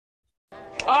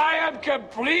I am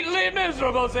completely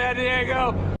miserable, San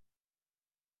Diego.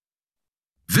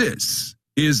 This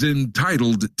is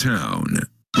Entitled Town.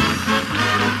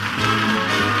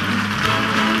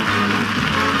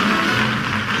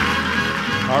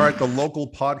 All right, the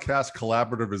local podcast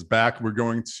collaborative is back. We're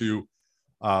going to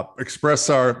express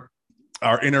our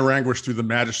inner anguish through the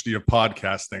majesty of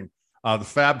podcasting. The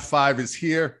Fab Five is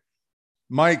here.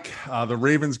 Mike, the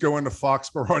Ravens go into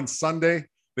Foxborough on Sunday.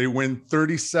 They win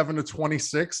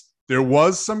 37-26. There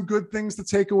was some good things to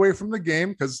take away from the game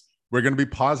because we're going to be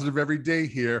positive every day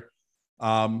here.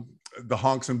 The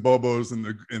honks and bobos and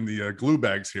the glue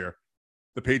bags here.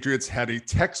 The Patriots had a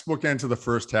textbook end to the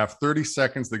first half, 30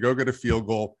 seconds. They go get a field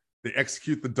goal. They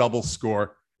execute the double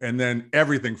score, and then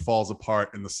everything falls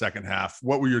apart in the second half.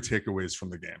 What were your takeaways from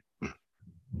the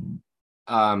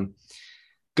game?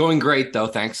 Going great, though.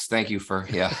 Thanks. Thank you for,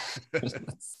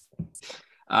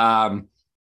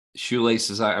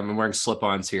 shoelaces. I'm wearing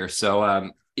slip-ons here. So,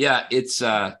 it's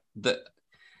the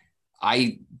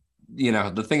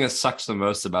thing that sucks the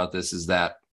most about this is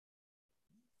that,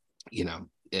 this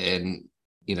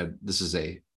is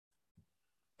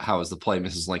how is the play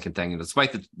Mrs. Lincoln thing. And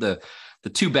despite the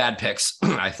two bad picks,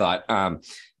 I thought,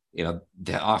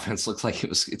 the offense looks like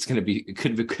it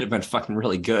could have been fucking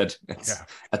really good.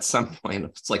 At some point,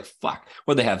 it's like, fuck,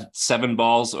 what they have 7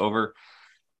 balls over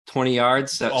 20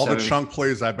 yards. All the chunk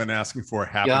plays I've been asking for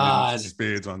happened in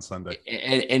spades on Sunday.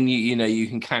 And you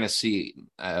can kind of see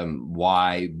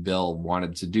why Bill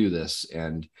wanted to do this.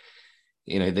 And,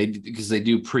 because they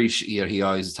do preach, he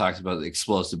always talks about the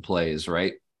explosive plays,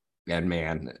 right? And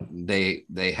man, they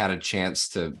had a chance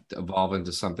to evolve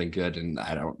into something good. And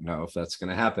I don't know if that's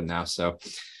going to happen now. So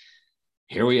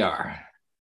here we are.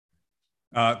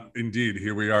 Indeed,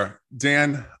 here we are.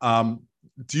 Dan,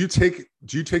 do you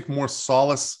take more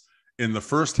solace in the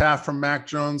first half from Mac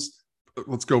Jones?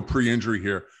 Let's go pre-injury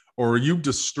here. Or are you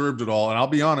disturbed at all? And I'll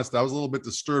be honest, I was a little bit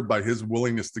disturbed by his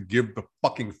willingness to give the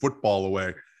fucking football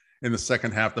away in the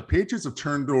second half. The Patriots have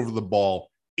turned over the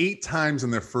ball 8 times in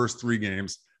their first 3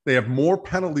 games. They have more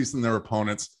penalties than their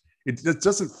opponents. It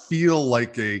doesn't feel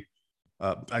like I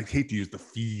hate to use the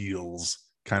feels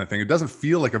kind of thing. It doesn't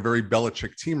feel like a very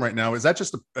Belichick team right now. Is that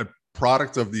just a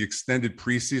product of the extended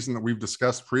preseason that we've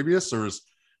discussed previous, or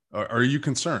are you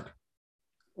concerned?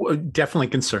 Well, definitely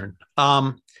concerned.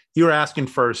 You were asking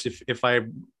first if I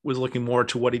was looking more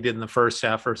to what he did in the first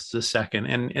half versus the second,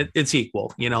 and it's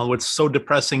equal. What's so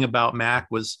depressing about Mac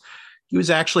was he was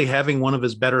actually having one of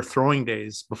his better throwing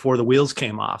days before the wheels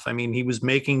came off. I mean, he was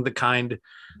making the kind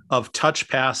of touch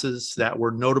passes that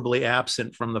were notably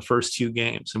absent from the first 2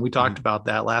 games, and we talked about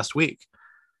that last week.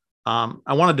 I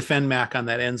want to defend Mac on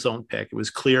that end zone pick. It was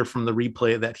clear from the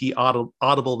replay that he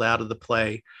audibled out of the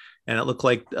play. And it looked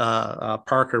like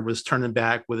Parker was turning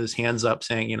back with his hands up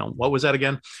saying, what was that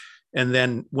again? And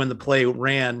then when the play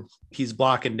ran, he's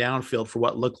blocking downfield for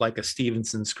what looked like a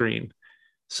Stevenson screen.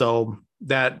 So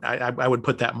that I would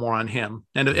put that more on him.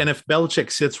 And if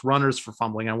Belichick sits runners for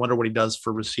fumbling, I wonder what he does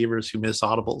for receivers who miss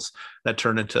audibles that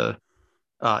turn into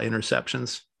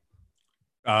interceptions.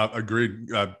 Agreed.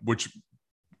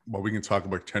 We can talk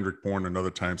about Kendrick Bourne another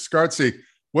time. Scartzy,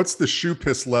 what's the shoe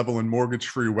piss level in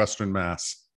mortgage-free Western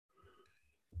Mass?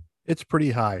 It's pretty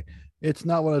high. It's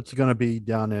not what it's going to be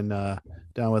down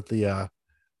with the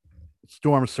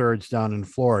storm surge down in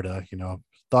Florida.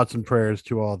 Thoughts and prayers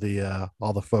to all the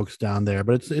folks down there.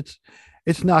 But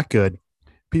it's not good.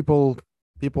 People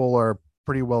are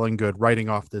pretty well and good writing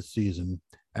off this season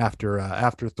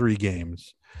after 3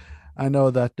 games. I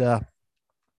know that the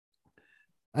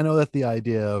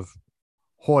idea of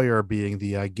Hoyer being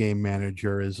the game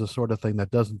manager is the sort of thing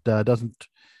that doesn't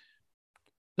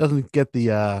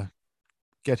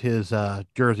get his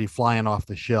jersey flying off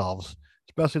the shelves.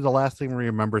 Especially the last thing we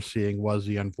remember seeing was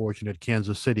the unfortunate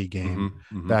Kansas City game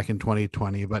back in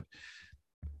 2020. But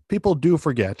people do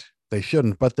forget, they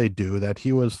shouldn't, but they do, that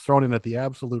he was thrown in at the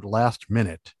absolute last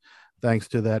minute, thanks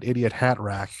to that idiot hat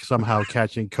rack somehow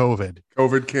catching COVID.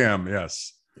 COVID Cam,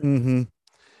 yes. Mm-hmm.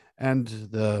 And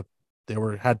they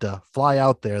had to fly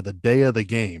out there the day of the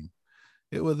game.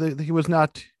 He was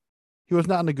not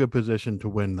in a good position to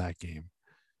win that game.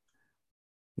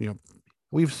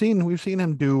 We've seen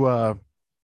him do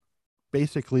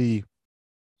basically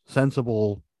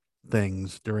sensible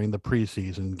things during the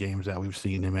preseason games that we've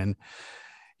seen him in.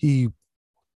 He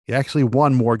actually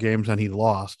won more games than he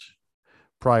lost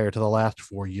prior to the last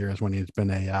 4 years when he's been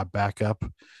a backup.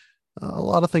 A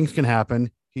lot of things can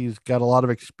happen. He's got a lot of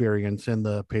experience in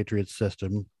the Patriots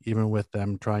system, even with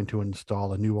them trying to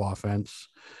install a new offense.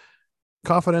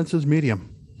 Confidence is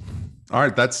medium. All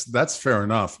right, that's fair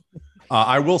enough.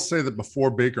 I will say that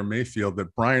before Baker Mayfield,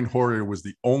 that Brian Hoyer was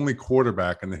the only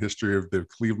quarterback in the history of the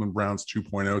Cleveland Browns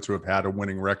 2.0 to have had a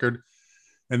winning record.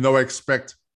 And though I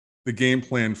expect the game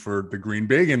plan for the Green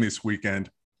Bay game this weekend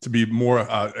to be more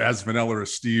as vanilla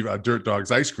as Steve Dirt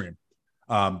Dog's ice cream,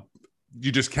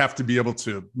 you just have to be able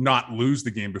to not lose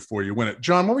the game before you win it.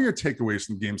 John, what were your takeaways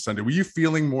from the game Sunday? Were you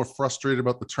feeling more frustrated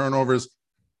about the turnovers,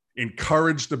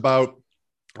 encouraged about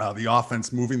the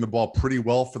offense moving the ball pretty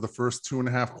well for the first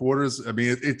 2.5 quarters? I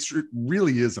mean, it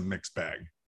really is a mixed bag.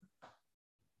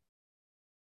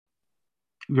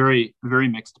 Very, very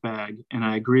mixed bag. And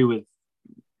I agree with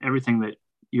everything that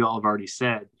you all have already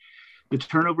said. The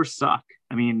turnovers suck.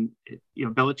 I mean,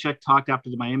 Belichick talked after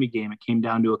the Miami game. It came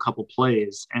down to a couple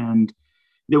plays. And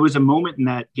there was a moment in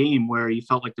that game where you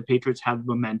felt like the Patriots had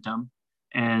momentum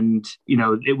and,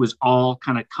 it was all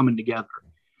kind of coming together.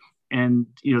 And,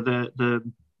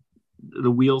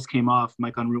 the wheels came off.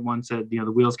 Mike on Route 1 said, the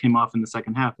wheels came off in the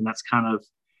second half. And that's kind of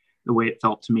the way it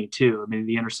felt to me too. I mean,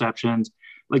 the interceptions,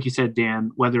 like you said,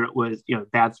 Dan, whether it was,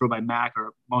 bad throw by Mac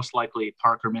or most likely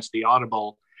Parker missed the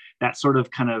audible, that sort of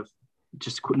kind of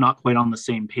just not quite on the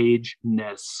same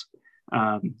page-ness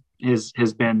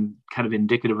has been kind of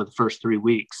indicative of the first 3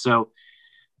 weeks. So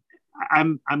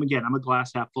I'm a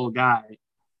glass half full guy.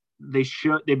 They've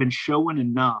been showing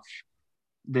enough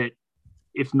that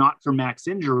if not for Mac's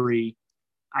injury,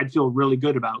 I'd feel really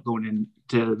good about going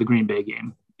into the Green Bay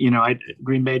game.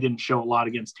 Green Bay didn't show a lot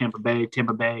against Tampa Bay.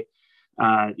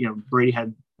 Brady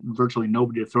had virtually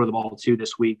nobody to throw the ball to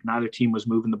this week. Neither team was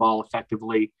moving the ball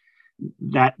effectively.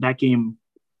 That game,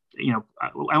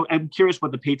 I'm curious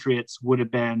what the Patriots would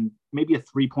have been, maybe a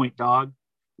 3-point dog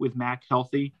with Mac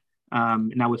healthy.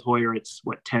 Now with Hoyer, it's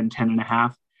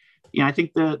 10.5. I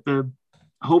think the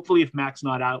hopefully if Mac's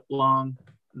not out long,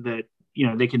 that,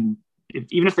 they can,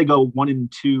 even if they go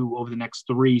 1-2 over the next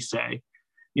 3, say,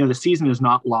 the season is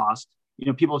not lost.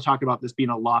 People talk about this being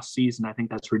a lost season. I think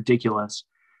that's ridiculous.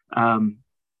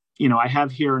 I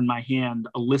have here in my hand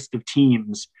a list of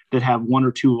teams that have 1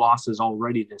 or 2 losses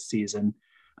already this season.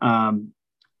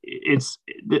 There's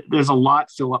a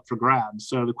lot still up for grabs.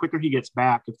 So the quicker he gets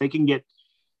back, if they can get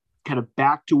kind of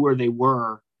back to where they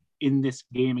were in this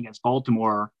game against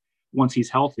Baltimore, once he's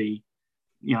healthy,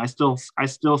 I still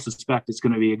suspect it's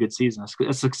going to be a good season,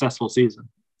 a successful season.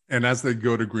 And as they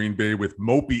go to Green Bay with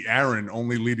Mopey Aaron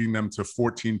only leading them to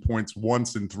 14 points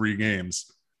once in 3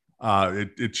 games,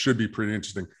 it should be pretty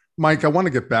interesting. Mike, I want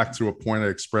to get back to a point I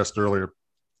expressed earlier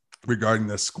regarding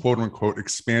this quote unquote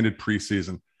expanded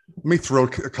preseason. Let me throw a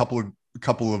couple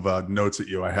of notes at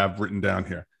you I have written down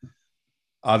here.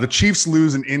 The Chiefs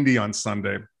lose in Indy on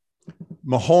Sunday.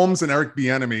 Mahomes and Eric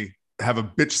Bieniemy have a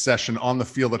bitch session on the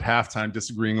field at halftime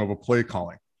disagreeing over play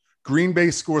calling. Green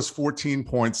Bay scores 14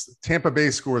 points. Tampa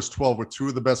Bay scores 12 with 2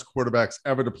 of the best quarterbacks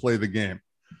ever to play the game.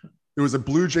 There was a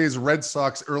Blue Jays Red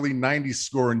Sox early 90s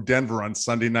score in Denver on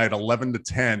Sunday night,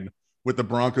 11-10, with the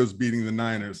Broncos beating the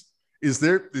Niners.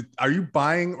 Are you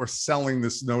buying or selling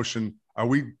this notion? Are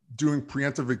we doing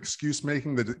preemptive excuse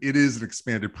making that it is an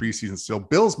expanded preseason still?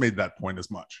 Bill's made that point as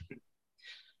much.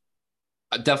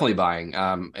 Definitely buying.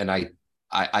 And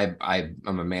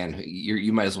I'm a man who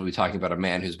you might as well be talking about a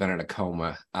man who's been in a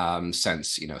coma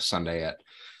since Sunday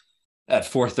at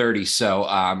 4:30. So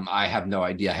I have no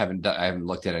idea. I haven't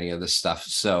looked at any of this stuff.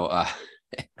 So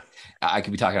I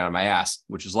could be talking out of my ass,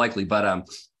 which is likely. But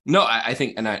no, I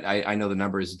think, and I know the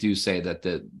numbers do say that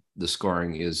the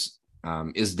scoring is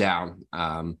down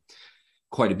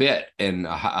quite a bit in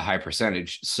a high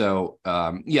percentage. So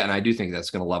and I do think that's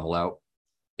going to level out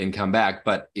and come back.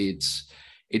 But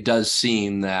it does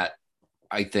seem that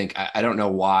I think, I don't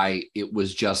know why it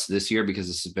was just this year, because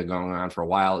this has been going on for a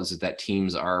while, is that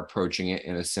teams are approaching it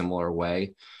in a similar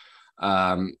way.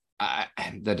 That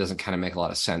doesn't kind of make a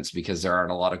lot of sense, because there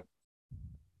aren't a lot of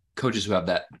coaches who have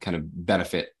that kind of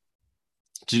benefit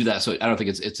to do that. So I don't think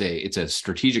it's a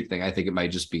strategic thing. I think it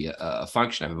might just be a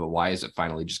function of it, but why is it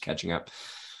finally just catching up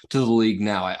to the league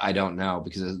now? I don't know,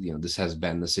 because this has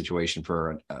been the situation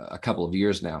for a couple of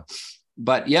years now.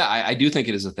 But yeah, I do think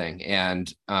it is a thing.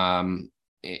 And,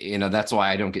 that's why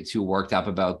I don't get too worked up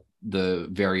about the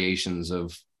variations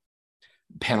of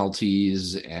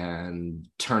penalties and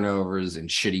turnovers and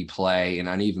shitty play and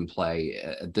uneven play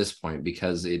at this point,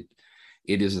 because it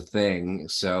is a thing.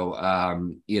 So,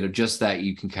 just that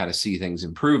you can kind of see things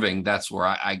improving. That's where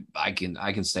I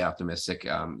can stay optimistic,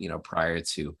 prior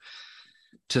to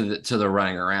the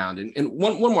running around. And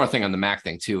one more thing on the Mac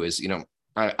thing too is,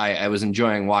 I was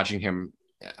enjoying watching him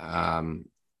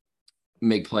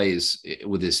make plays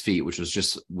with his feet, which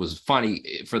was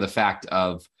funny for the fact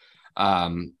of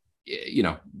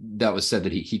that was said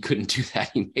that he couldn't do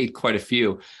that. He made quite a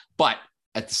few, but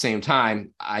at the same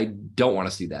time, I don't want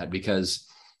to see that because,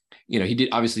 he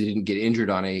didn't get injured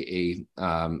on a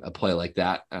play like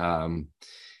that.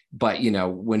 But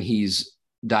when he's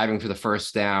diving for the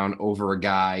first down over a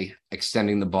guy,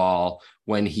 extending the ball,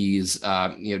 when he's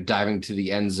diving to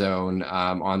the end zone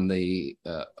on the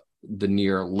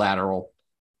near lateral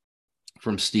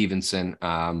from Stevenson,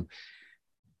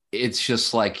 it's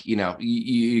just like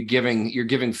you're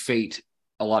giving fate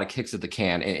a lot of kicks at the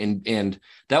can, and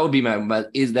that would be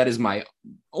my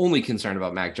only concern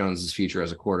about Mac Jones's future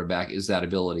as a quarterback is that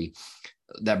ability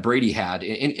that Brady had,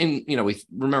 and we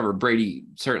remember Brady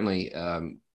certainly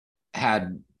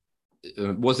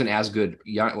wasn't as good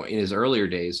in his earlier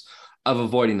days of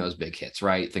avoiding those big hits,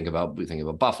 right? Think about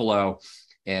Buffalo,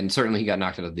 and certainly he got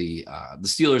knocked out of the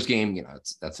Steelers game.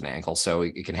 That's an ankle, so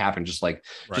it can happen just like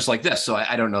this. So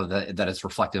I don't know that it's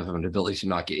reflective of an ability to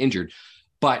not get injured,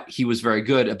 but he was very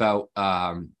good about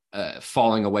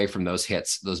falling away from those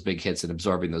big hits, and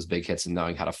absorbing those big hits and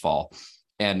knowing how to fall.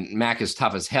 And Mac is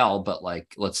tough as hell, but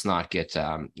let's not get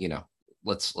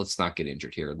let's not get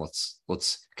injured here.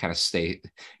 Let's kind of stay.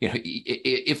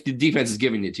 If the defense is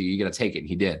giving it to you, you got to take it. And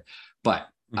he did, but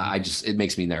it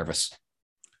makes me nervous.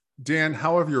 Dan,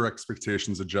 how have your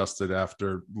expectations adjusted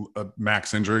after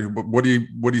Mac's injury? What do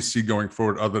you see going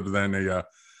forward other than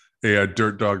a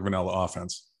dirt dog vanilla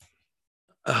offense?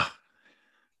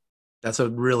 That's a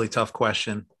really tough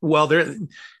question. Well,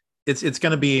 it's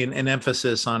going to be an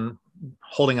emphasis on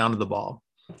holding on to the ball.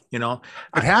 It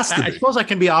has to be. I suppose I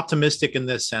can be optimistic in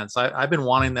this sense. I've been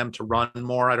wanting them to run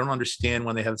more. I don't understand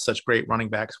when they have such great running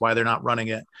backs, why they're not running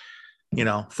it,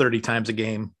 30 times a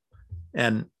game.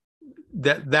 And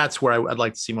that's where I'd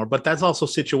like to see more, but that's also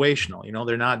situational.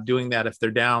 They're not doing that if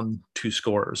they're down 2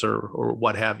 scores or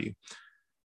what have you.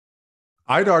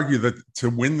 I'd argue that to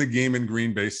win the game in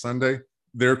Green Bay Sunday,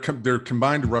 their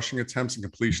combined rushing attempts and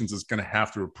completions is going to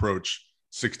have to approach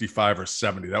 65 or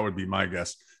 70. That would be my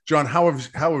guess. John, how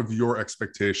have your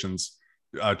expectations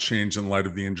changed in light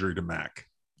of the injury to Mac?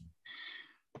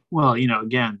 Well,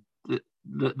 again,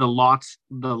 the lost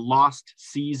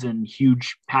season,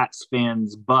 huge Pats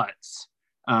fans' butts.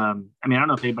 I don't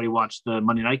know if anybody watched the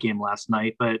Monday night game last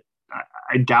night, but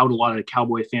I doubt a lot of the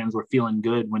Cowboy fans were feeling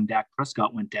good when Dak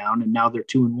Prescott went down, and now they're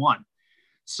 2-1.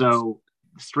 So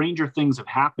stranger things have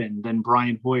happened than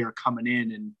Brian Hoyer coming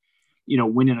in and,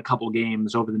 winning a couple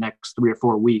games over the next 3 or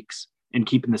 4 weeks and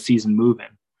keeping the season moving.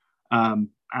 Again,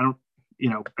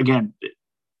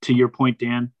 to your point,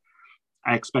 Dan,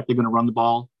 I expect they're going to run the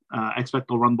ball. I expect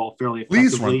they'll run the ball fairly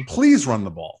effectively. Please run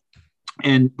the ball.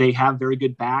 And they have very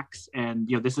good backs. And,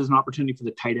 this is an opportunity for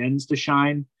the tight ends to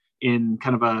shine in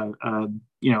kind of a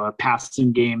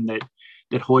passing game that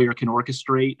Hoyer can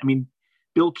orchestrate.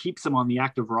 Bill keeps him on the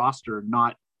active roster,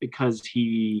 not because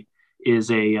he is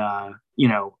he's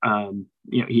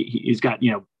got,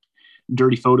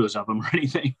 dirty photos of him or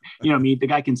anything. The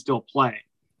guy can still play.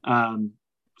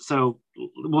 So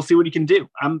we'll see what he can do.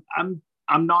 I'm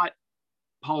not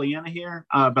Pollyanna here,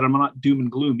 but I'm not doom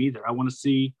and gloom either. I've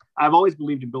always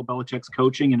believed in Bill Belichick's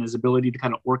coaching and his ability to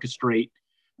kind of orchestrate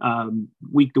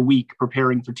week to week,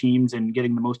 preparing for teams and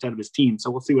getting the most out of his team. So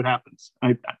we'll see what happens.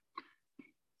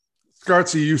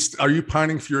 Scartzy, are you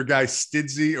pining for your guy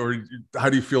Stidzy, or how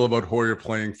do you feel about Hoyer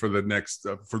playing for the next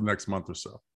month or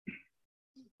so?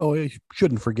 Oh, you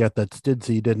shouldn't forget that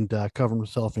Stidzy didn't cover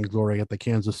himself in glory at the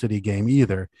Kansas City game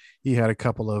either. He had a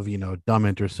couple of dumb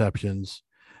interceptions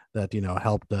that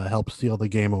helped steal the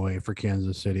game away for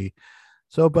Kansas City.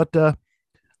 So, but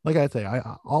like I say,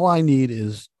 all I need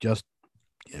is just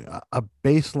a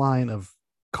baseline of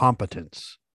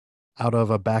competence out of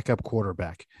a backup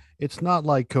quarterback. It's not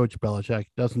like Coach Belichick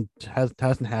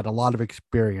hasn't had a lot of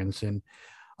experience in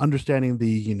understanding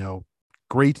the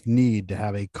great need to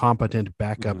have a competent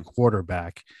backup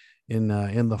quarterback in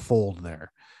the fold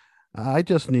there. I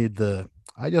just need the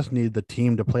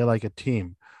team to play like a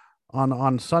team.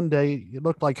 On Sunday, it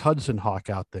looked like Hudson Hawk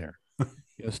out there.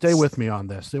 Stay with me on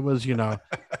this. It was, big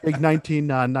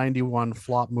 1991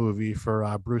 flop movie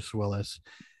for Bruce Willis.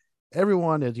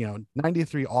 Everyone is,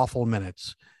 93 awful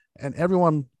minutes, and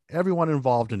everyone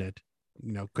involved in it,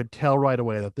 could tell right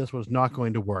away that this was not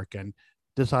going to work, and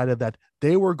decided that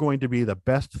they were going to be the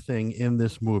best thing in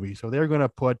this movie. So they're going to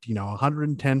put,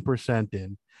 110%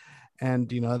 in, and,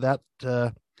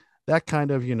 that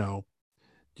kind of,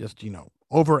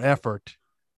 over effort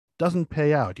doesn't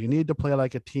pay out. You need to play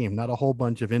like a team, not a whole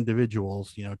bunch of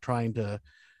individuals, trying to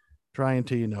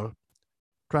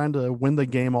win the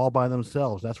game all by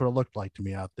themselves. That's what it looked like to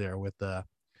me out there with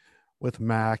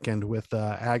Mac and with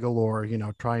Aguilar,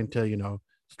 trying to,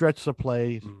 stretch the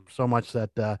play so much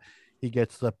that he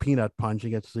gets the peanut punch, he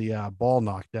gets the ball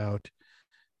knocked out.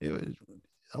 It was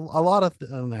a lot of,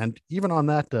 and even on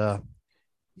that,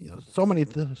 so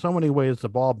many ways the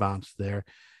ball bounced there.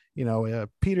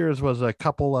 Peters was a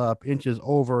couple inches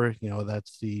over.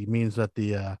 Means that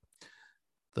the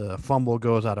fumble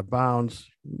goes out of bounds.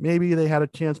 Maybe they had a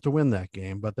chance to win that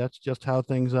game, but that's just how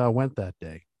things went that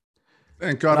day.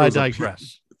 Thank God. I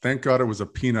digress. Thank God it was a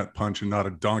peanut punch and not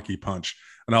a donkey punch.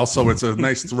 And also, it's a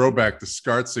nice throwback to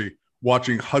Scartzy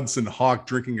watching Hudson Hawk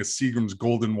drinking a Seagram's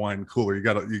Golden Wine cooler.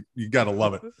 You gotta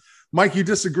love it. Mike, you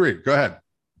disagree? Go ahead.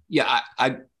 Yeah,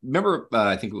 I remember.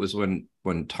 I think it was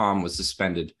when Tom was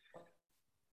suspended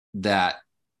that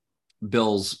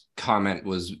Bill's comment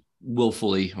was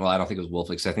willfully. Well, I don't think it was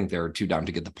willfully because I think they were too dumb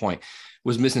to get the point.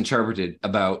 Was misinterpreted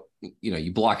about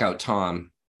you block out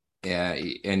Tom.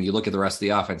 And you look at the rest of the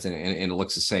offense and it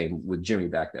looks the same with Jimmy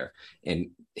back there. And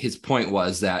his point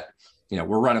was that,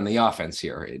 we're running the offense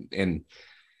here. And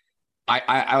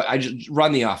I just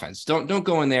run the offense. Don't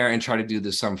go in there and try to do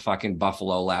this some fucking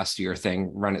Buffalo last year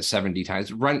thing, run it 70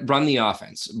 times, run the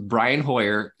offense. Brian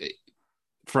Hoyer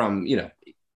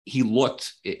he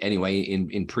looked anyway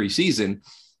in preseason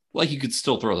like he could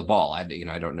still throw the ball. I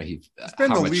don't know. He's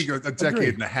been in the league a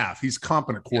decade and a half. He's a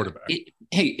competent quarterback.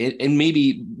 And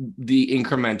maybe the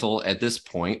incremental at this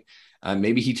point,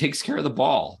 maybe he takes care of the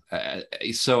ball.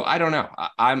 So I don't know.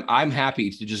 I'm happy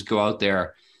to just go out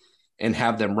there and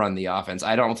have them run the offense.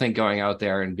 I don't think going out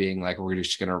there and being like, we're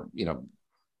just going to,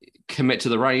 commit to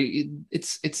the run.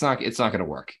 It's not going to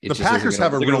work. The Packers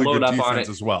have a really good defense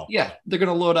as well. Yeah. They're going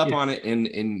to load up on it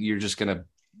and you're just going to,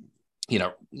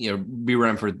 be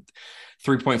running for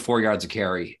 3.4 yards a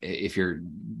carry if you're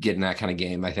getting that kind of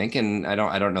game, I think. And I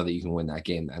don't know that you can win that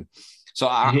game then. So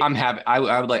I'm happy. I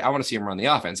want to see him run the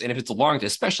offense. And if it's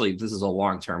especially if this is a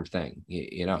long-term thing,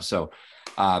 so,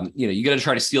 you got to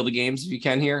try to steal the games if you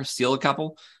can here, steal a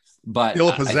couple, but steal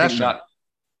a possession.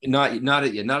 Not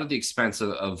at the expense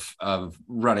of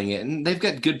running it. And they've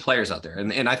got good players out there.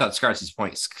 And I thought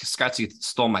Scartzy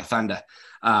stole my thunder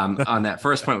on that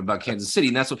first point about Kansas City.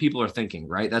 And that's what people are thinking,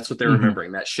 right? That's what they're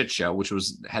remembering, that shit show, which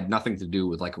had nothing to do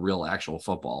with like real actual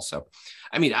football. So,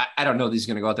 I mean, I don't know that he's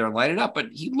going to go out there and light it up, but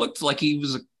he looked like he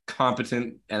was a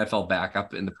competent NFL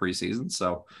backup in the preseason.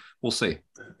 So we'll see.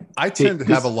 I tend to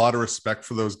have a lot of respect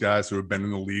for those guys who have been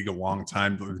in the league a long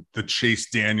time. The Chase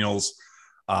Daniels,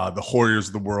 the Hoyers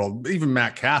of the world, even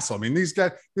Matt Castle. I mean, these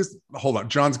guys, hold on.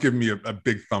 John's giving me a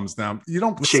big thumbs down. You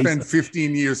don't spend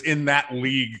 15 years in that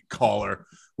league, caller,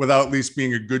 without at least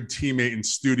being a good teammate and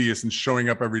studious and showing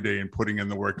up every day and putting in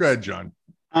the work. Go ahead, John.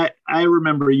 I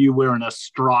remember you wearing a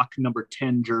Strock number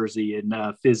 10 jersey in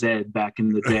phys ed back in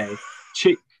the day.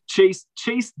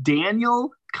 Chase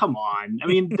Daniel, come on. I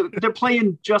mean, they're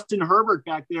playing Justin Herbert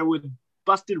back there with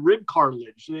busted rib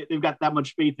cartilage. They've got that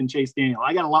much faith in Chase Daniel.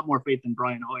 I got a lot more faith in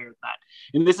Brian Hoyer with that.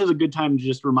 And this is a good time to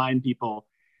just remind people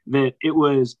that it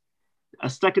was a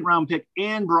second round pick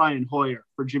and Brian Hoyer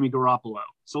for Jimmy Garoppolo.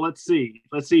 So let's see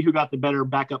who got the better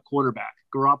backup quarterback,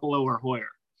 Garoppolo or Hoyer.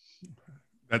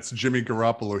 That's Jimmy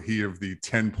Garoppolo. He of the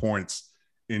 10 points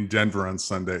in Denver on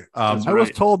Sunday. I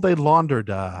was told they laundered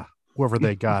whoever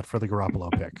they got for the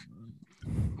Garoppolo pick.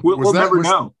 We'll never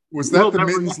know. Was that the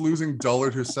Mittens losing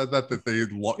Dullard who said that they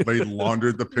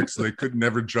laundered the pick so they could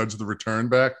never judge the return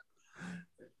back?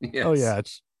 Yes. Oh yeah,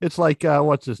 it's like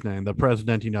what's his name? The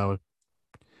president,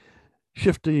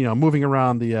 shifting, moving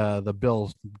around the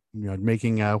bills,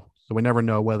 making so we never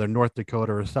know whether North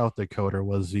Dakota or South Dakota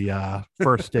was the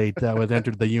first state that was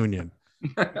entered the union.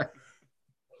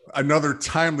 Another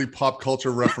timely pop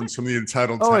culture reference from the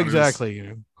Entitled. Oh,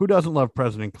 exactly. Who doesn't love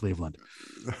President Cleveland?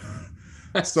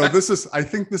 So I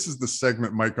think this is the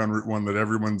segment, Mike, on Route One that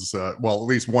everyone's, at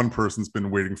least one person's been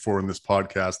waiting for in this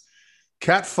podcast.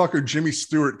 Cat fucker Jimmy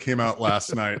Stewart came out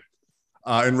last night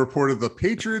and reported the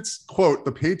Patriots, quote,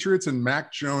 the Patriots and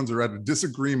Mac Jones are at a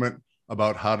disagreement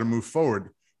about how to move forward.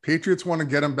 Patriots want to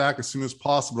get him back as soon as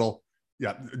possible.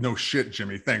 Yeah, no shit,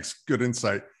 Jimmy. Thanks. Good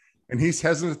insight. And he's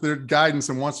hesitant to their guidance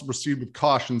and wants to proceed with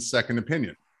caution, second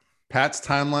opinion. Pat's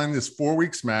timeline is 4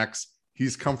 weeks max.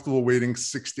 He's comfortable waiting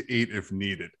 6 to 8 if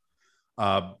needed.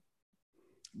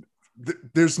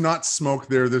 There's not smoke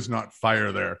there. There's not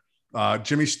fire there.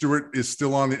 Jimmy Stewart is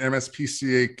still on the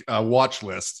MSPCA watch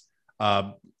list.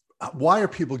 Why are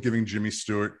people giving Jimmy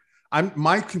Stewart?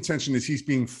 My contention is he's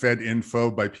being fed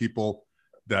info by people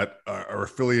that are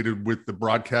affiliated with the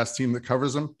broadcast team that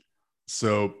covers him.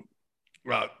 So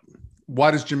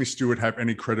why does Jimmy Stewart have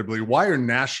any credibility? Why are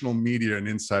national media and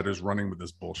insiders running with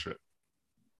this bullshit?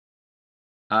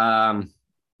 I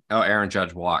Oh, Aaron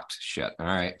Judge walked. Shit. All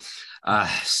right.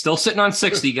 Still sitting on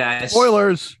 60, guys.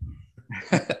 Spoilers.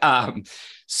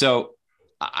 So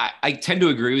I tend to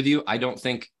agree with you. I don't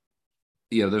think,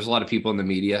 there's a lot of people in the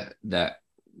media that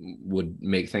would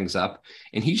make things up,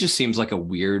 and he just seems like a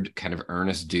weird kind of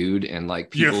earnest dude. And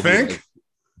like people you think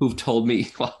who've told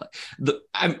me, well,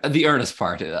 the earnest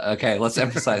part. Okay, let's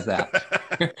emphasize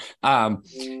that.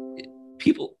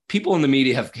 People in the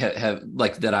media have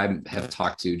like that I have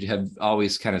talked to have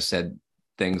always kind of said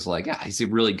things like, yeah, he's a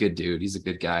really good dude. He's a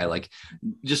good guy. Like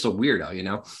just a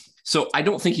weirdo, So I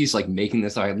don't think he's like making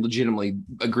this. I legitimately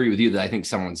agree with you that I think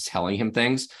someone's telling him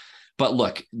things. But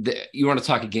look, you want to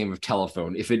talk a game of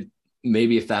telephone.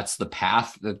 If that's the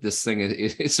path that this thing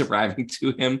is arriving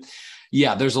to him,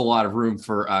 yeah, there's a lot of room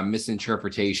for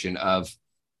misinterpretation of,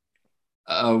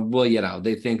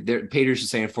 they think Patriots is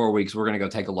saying 4 weeks. We're going to go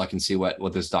take a look and see what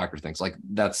this doctor thinks. Like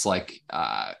that's like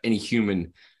any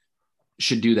human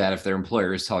should do that if their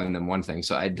employer is telling them one thing.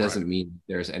 So it doesn't mean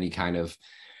there's any kind of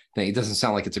thing. It doesn't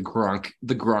sound like it's the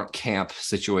Gronk camp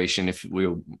situation. If we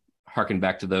harken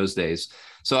back to those days.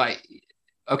 So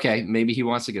maybe he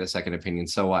wants to get a second opinion.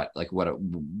 So what? Like what are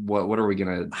we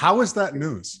going to, how is that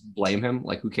news? Blame him?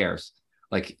 Like who cares?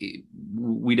 Like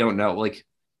we don't know. Like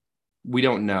we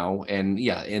don't know. And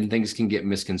and things can get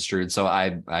misconstrued. So I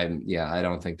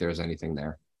don't think there's anything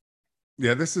there.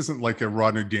 Yeah, this isn't like a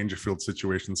Rodney Dangerfield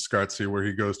situation, Scarts here, where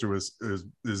he goes to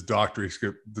his doctor.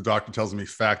 The doctor tells him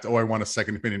he's fact. Oh, I want a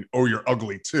second opinion. Oh, you're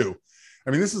ugly too.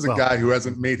 I mean, this is a guy who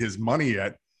hasn't made his money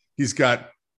yet. He's got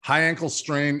high ankle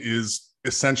strain, is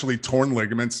essentially torn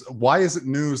ligaments. Why is it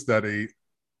news that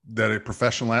a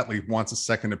professional athlete wants a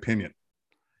second opinion?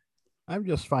 I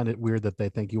just find it weird that they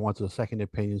think he wants a second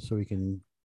opinion so he can,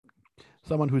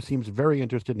 someone who seems very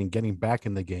interested in getting back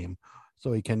in the game,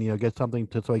 so he can, get something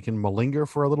so he can malinger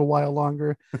for a little while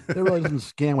longer. It really doesn't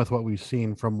scan with what we've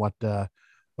seen from what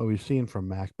we've seen from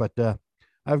Mac. But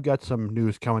I've got some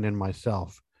news coming in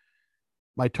myself.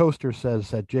 My toaster says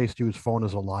that Jay Stu's phone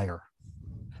is a liar.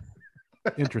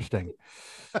 Interesting.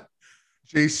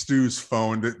 Jay Stu's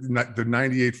phone, the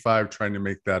 98.5 trying to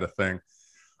make that a thing.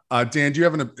 Dan, do you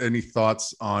have any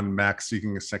thoughts on Mac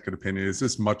seeking a second opinion? Is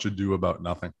this much ado about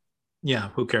nothing? Yeah,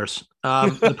 who cares?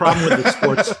 The problem with the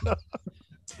sports,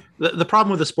 the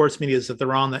problem with the sports media is that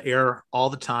they're on the air all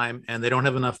the time and they don't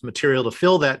have enough material to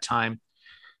fill that time.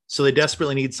 So they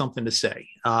desperately need something to say.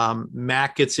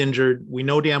 Mac gets injured. We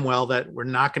know damn well that we're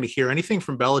not going to hear anything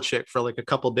from Belichick for like a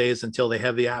couple of days until they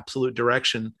have the absolute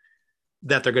direction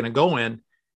that they're going to go in.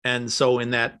 And so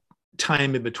in that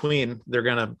time in between, they're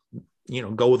going to,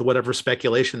 go with whatever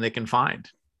speculation they can find.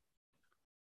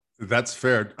 That's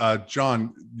fair.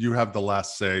 John, you have the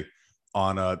last say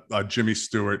on Jimmy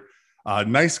Stewart.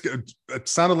 Nice. It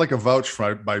sounded like a vouch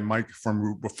by Mike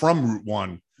from Route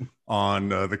One on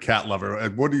the Cat Lover.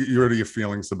 What are your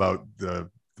feelings about the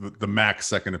Mac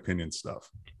second opinion stuff?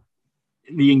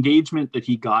 The engagement that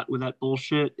he got with that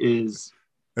bullshit is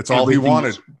it's all he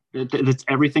wanted. It's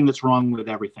everything that's wrong with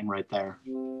everything right there.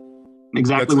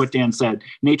 Exactly what Dan said.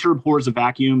 Nature abhors a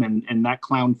vacuum, and that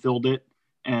clown filled it.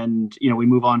 And, we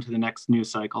move on to the next news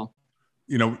cycle.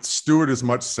 Stewart as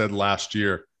much said last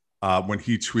year when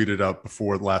he tweeted out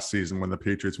before last season, when the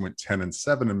Patriots went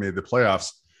 10-7 and made the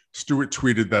playoffs, Stewart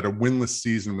tweeted that a winless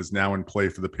season was now in play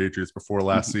for the Patriots before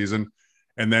last season,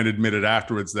 and then admitted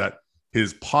afterwards that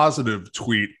his positive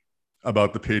tweet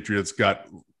about the Patriots got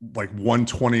like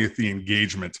 1/20th the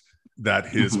engagement that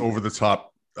his over-the-top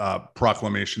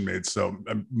proclamation made. So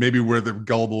maybe we're the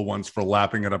gullible ones for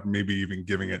lapping it up, maybe even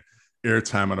giving it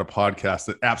airtime on a podcast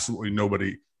that absolutely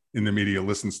nobody in the media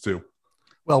listens to.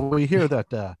 Well, we hear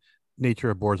that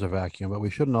nature abhors a vacuum, but we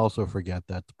shouldn't also forget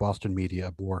that the Boston media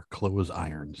abhor clothes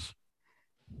irons.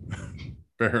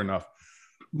 Fair enough.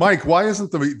 Mike, why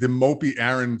isn't the mopey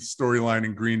Aaron storyline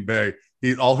in Green Bay?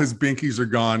 All his binkies are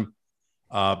gone.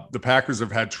 The Packers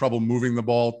have had trouble moving the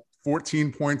ball.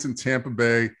 14 points in Tampa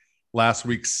Bay last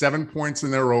week, 7 points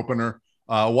in their opener.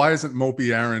 Why isn't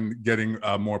mopey Aaron getting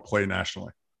more play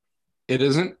nationally? It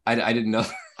isn't. I didn't know.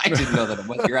 I didn't know that it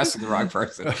was. You're asking the wrong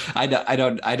person. I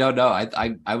don't know.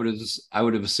 I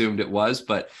would have assumed it was,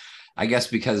 but I guess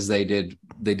because they did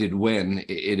win,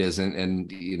 it isn't. And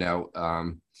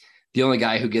the only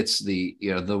guy who gets the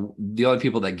only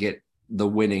people that get the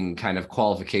winning kind of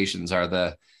qualifications are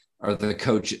the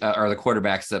coach or the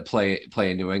quarterbacks that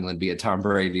play in New England, be it Tom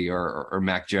Brady or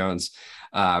Mac Jones.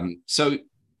 So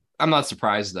I'm not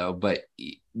surprised though, but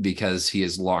because he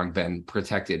has long been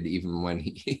protected, even when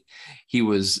he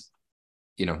was,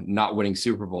 not winning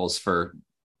Super Bowls for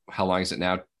how long is it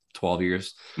now? 12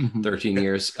 years, 13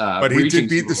 years. But he did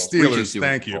beat the Steelers.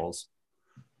 Thank you.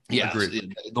 Yeah,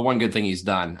 Agreed. the one good thing he's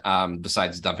done,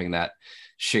 besides dumping that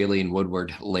Shailene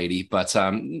Woodward lady, but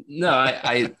no,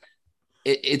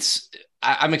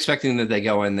 I'm expecting that they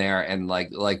go in there and like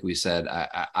we said,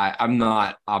 I'm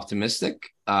not optimistic,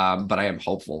 but I am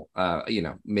hopeful.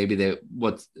 Maybe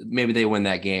they win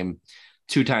that game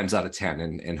 2 times out of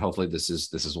 10, and hopefully this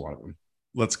is one of them.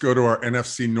 Let's go to our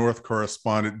NFC North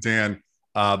correspondent, Dan.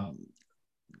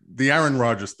 The Aaron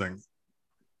Rodgers thing.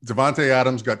 Devontae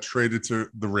Adams got traded to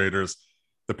the Raiders.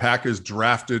 The Packers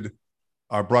brought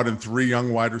in 3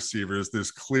 young wide receivers.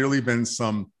 There's clearly been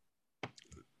some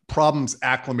problems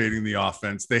acclimating the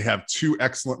offense. They have 2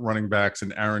 excellent running backs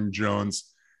in Aaron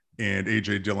Jones and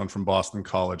A.J. Dillon from Boston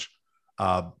College.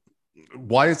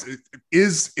 Why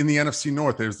is in the NFC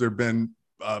North, has there been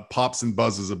pops and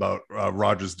buzzes about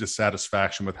Rodgers'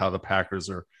 dissatisfaction with how the Packers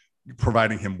are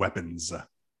providing him weapons?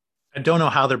 I don't know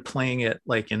how they're playing it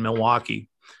like in Milwaukee,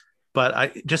 but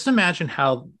I just imagine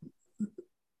how,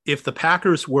 if the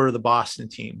Packers were the Boston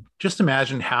team, just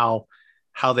imagine how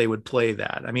they would play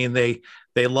that. I mean, they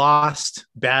lost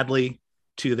badly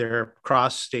to their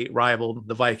cross-state rival,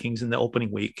 the Vikings, in the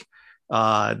opening week.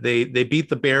 They beat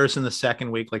the Bears in the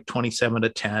second week, like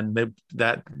 27-10.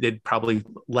 They'd probably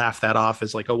laugh that off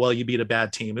as like, oh, well, you beat a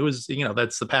bad team. It was,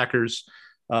 that's the Packers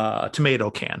tomato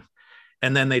can.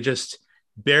 And then they just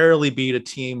barely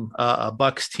beat a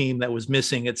Bucks team that was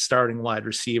missing its starting wide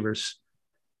receivers.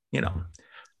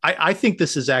 I think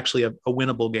this is actually a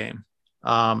winnable game.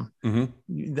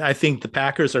 I think the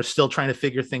Packers are still trying to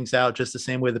figure things out, just the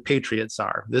same way the Patriots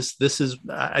are. This is,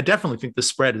 I definitely think the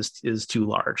spread is too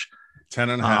large.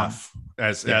 10.5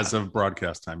 as of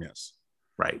broadcast time. Yes.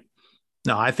 Right.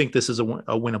 No, I think this is a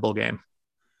winnable game.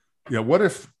 Yeah. What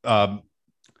if,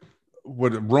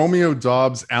 would Romeo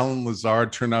Dobbs, Alan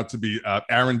Lazard turn out to be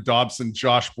Aaron Dobson,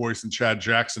 Josh Boyce, and Chad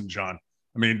Jackson, John?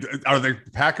 I mean, are the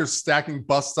Packers stacking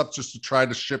busts up just to try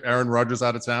to ship Aaron Rodgers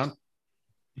out of town?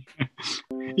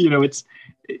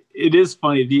 It is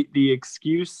funny. The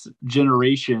excuse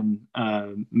generation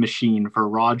machine for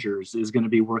Rodgers is going to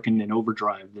be working in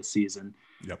overdrive this season.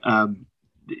 Yep.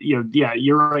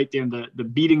 You're right, Dan. The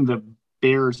beating the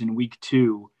Bears in week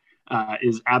 2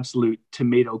 is absolute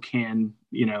tomato can,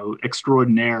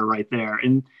 extraordinaire right there.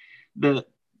 And the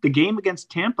game against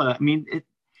Tampa, I mean,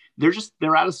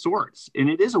 they're out of sorts, and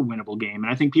it is a winnable game.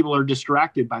 And I think people are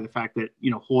distracted by the fact that,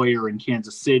 Hoyer and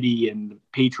Kansas City and the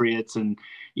Patriots and,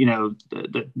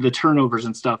 the turnovers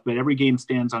and stuff, but every game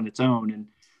stands on its own. And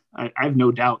I have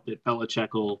no doubt that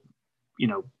Belichick will,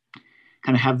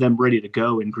 kind of have them ready to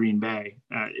go in Green Bay.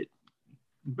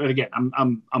 But again,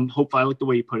 I'm hopeful. I like the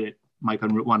way you put it, Mike,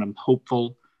 on Route One. I'm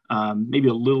hopeful, maybe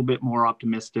a little bit more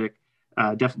optimistic,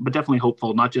 but definitely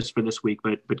hopeful, not just for this week,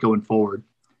 but going forward.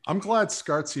 I'm glad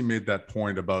Scartzy made that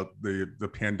point about the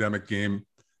pandemic game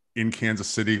in Kansas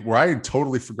City, where I had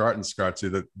totally forgotten,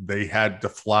 Scartzy, that they had to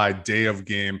fly day of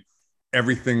game.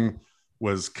 Everything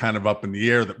was kind of up in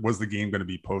the air. That was the game going to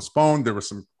be postponed? There was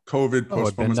some COVID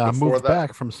postponements before moved that.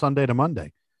 Back from Sunday to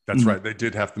Monday. That's right. They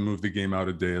did have to move the game out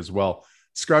a day as well.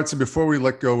 Scartzy, before we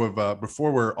let go of,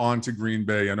 before we're on to Green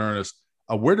Bay in earnest,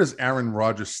 where does Aaron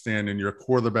Rodgers stand in your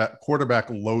quarterback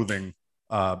loathing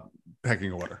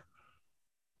pecking order?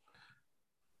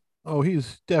 Oh,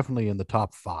 he's definitely in the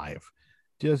top 5.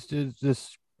 His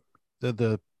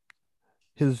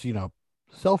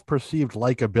self-perceived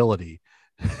likability.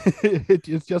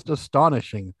 It's just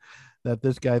astonishing that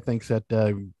this guy thinks that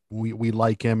we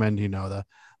like him, and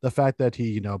the fact that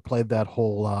he played that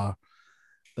whole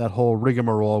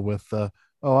rigmarole with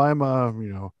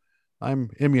I'm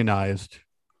immunized.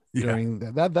 Yeah. During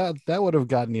that would have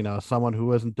gotten someone who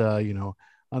wasn't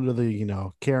under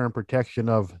the care and protection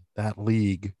of that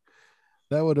league.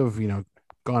 That would have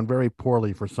gone very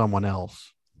poorly for someone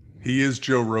else. He is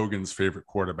Joe Rogan's favorite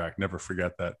quarterback. Never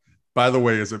forget that. By the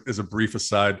way, as a brief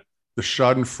aside, the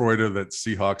schadenfreude that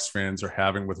Seahawks fans are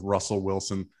having with Russell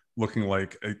Wilson looking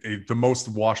like the most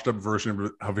washed up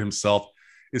version of himself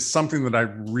is something that I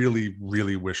really,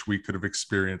 really wish we could have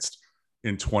experienced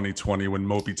in 2020 when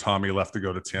Moby Tommy left to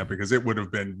go to Tampa, because it would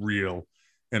have been real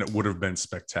and it would have been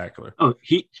spectacular. Oh,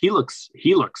 he looks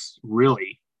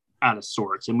really out of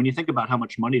sorts. And when you think about how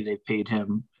much money they've paid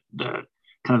him, the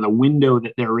kind of the window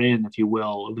that they're in, if you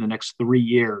will, over the next 3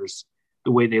 years,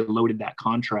 the way they loaded that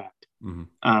contract.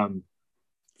 Mm-hmm.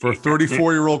 For a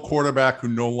 34-year-old quarterback who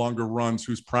no longer runs,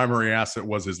 whose primary asset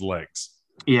was his legs.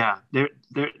 Yeah, I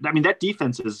mean, that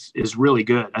defense is really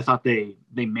good. I thought they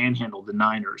manhandled the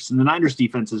Niners, and the Niners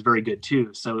defense is very good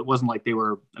too. So it wasn't like they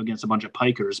were against a bunch of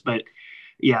pikers, but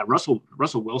yeah, Russell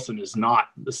Wilson is not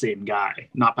the same guy,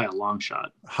 not by a long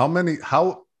shot. How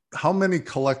how many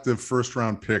collective first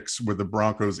round picks would the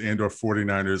Broncos and or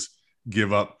 49ers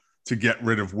give up to get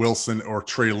rid of Wilson or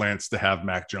Trey Lance to have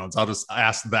Mac Jones? I'll just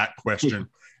ask that question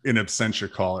in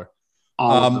absentia, caller.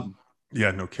 All of them.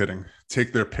 Yeah, no kidding.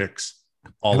 Take their picks.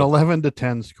 An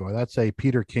 11-10 score. That's a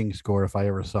Peter King score if I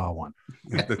ever saw one.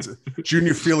 That's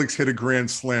Junior Felix hit a grand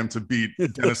slam to beat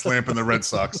Dennis Lamp and the Red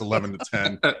Sox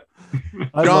 11-10.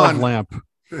 I love Lamp.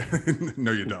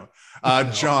 No, you don't.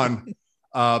 John,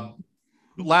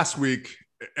 last week,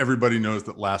 everybody knows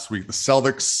that last week the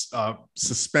Celtics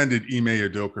suspended Ime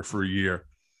Udoka for a year.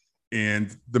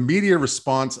 And the media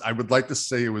response, I would like to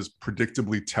say it was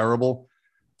predictably terrible.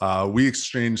 We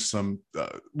exchanged some,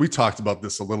 we talked about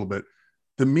this a little bit.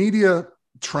 The media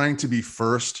trying to be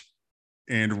first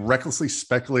and recklessly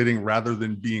speculating rather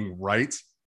than being right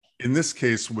in this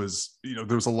case was,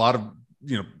 there was a lot of,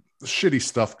 shitty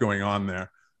stuff going on there.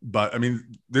 But I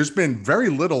mean, there's been very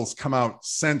little come out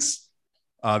since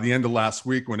the end of last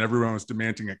week when everyone was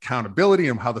demanding accountability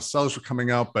and how the Celtics were coming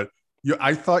out. But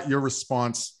I thought your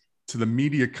response to the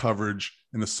media coverage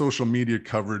and the social media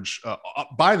coverage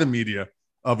by the media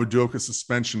of Udoka's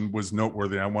suspension was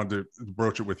noteworthy. I wanted to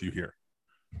broach it with you here.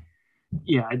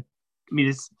 Yeah, I mean,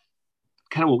 it's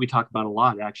kind of what we talk about a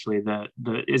lot, actually. The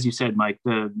as you said, Mike,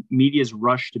 the media's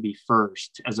rush to be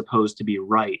first as opposed to be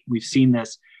right. We've seen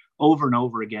this over and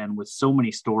over again with so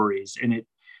many stories, and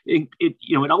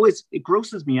it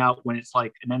grosses me out when it's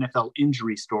like an NFL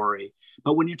injury story.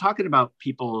 But when you're talking about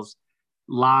people's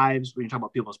lives, when you're talking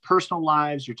about people's personal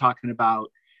lives, you're talking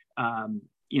about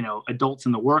adults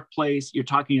in the workplace, you're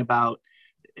talking about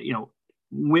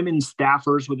women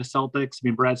staffers with the Celtics. I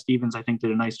mean, Brad Stevens, I think,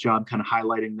 did a nice job kind of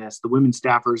highlighting this. The women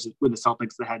staffers with the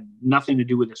Celtics that had nothing to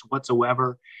do with this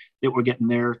whatsoever, that were getting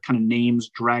their kind of names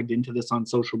dragged into this on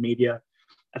social media.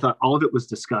 I thought all of it was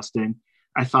disgusting.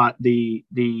 I thought the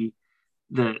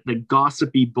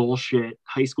gossipy bullshit,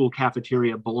 high school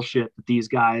cafeteria bullshit that these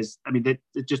guys, I mean, that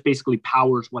it just basically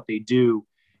powers what they do,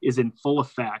 is in full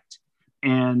effect.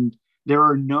 And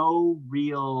there's no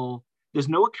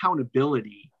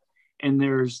accountability. And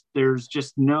there's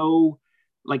just no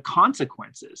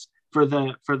consequences for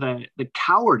the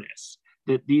cowardice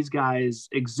that these guys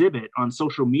exhibit on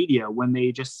social media when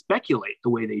they just speculate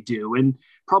the way they do. And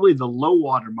probably the low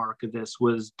water mark of this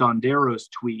was Dondero's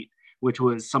tweet, which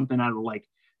was something out of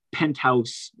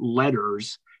penthouse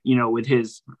letters, with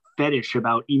his fetish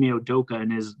about Ime Udoka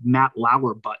and his Matt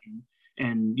Lauer button,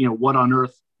 and what on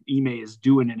earth Ime is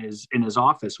doing in his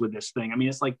office with this thing. I mean,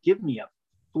 it's like, give me a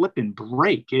flipping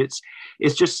break. It's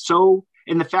just so,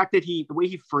 and the fact that the way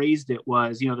he phrased it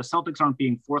was, the Celtics aren't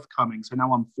being forthcoming, so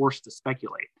now I'm forced to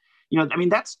speculate. I mean,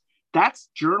 that's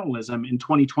journalism in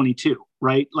 2022,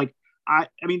 right? I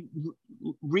mean,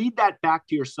 read that back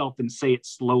to yourself and say it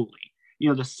slowly.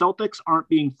 The Celtics aren't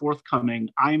being forthcoming,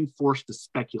 I'm forced to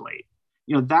speculate.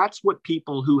 That's what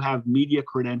people who have media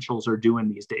credentials are doing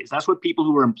these days. That's what people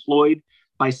who are employed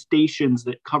by stations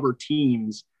that cover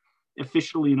teams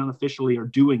officially and unofficially are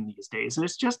doing these days. And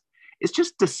it's just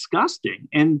disgusting.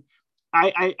 And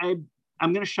I'm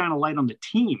going to shine a light on the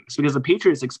teams, because the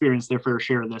Patriots experienced their fair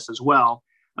share of this as well.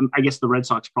 I guess the Red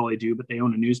Sox probably do, but they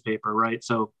own a newspaper, right?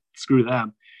 So screw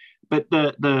them. But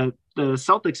the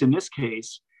Celtics in this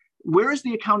case, where is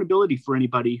the accountability for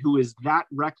anybody who is that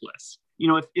reckless?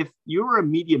 If you're a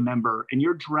media member and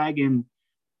you're dragging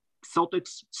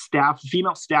Celtics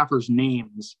female staffers'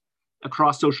 names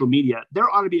across social media, there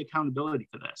ought to be accountability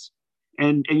for this.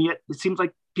 And yet it seems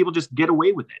like people just get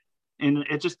away with it. And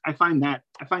I find that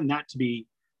to be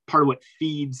part of what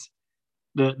feeds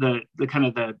the kind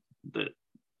of the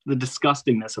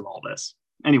disgustingness of all this.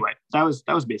 Anyway, that was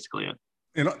basically it.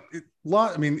 I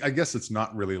mean, I guess it's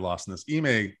not really lost in this.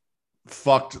 Ime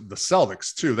fucked the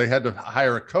Celtics too. They had to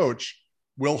hire a coach.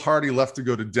 Will Hardy left to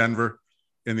go to Denver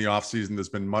in the offseason. There's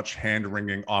been much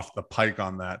hand-wringing off the pike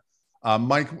on that.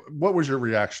 Mike, what was your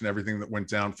reaction to everything that went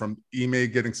down, from Ime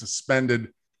getting suspended,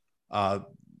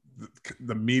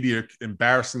 the media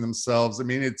embarrassing themselves? I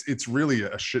mean, it's really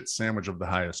a shit sandwich of the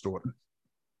highest order.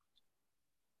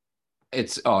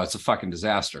 It's a fucking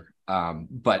disaster.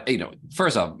 But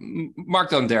first off,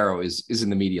 Mark Dondero is in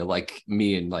the media like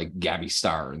me and Gabby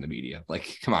Starr are in the media.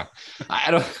 Come on.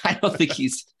 I don't think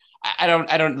he's. I don't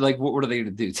what are they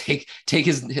going to do? Take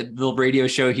his little radio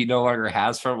show he no longer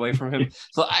has away from him.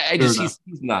 So he's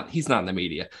not in the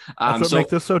media. That's what makes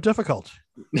this so difficult.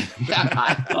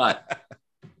 I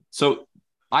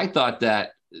thought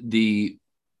that the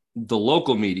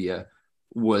local media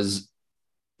was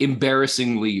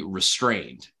embarrassingly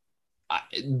restrained.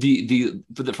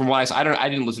 From what I saw, I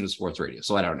didn't listen to sports radio,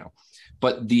 so I don't know.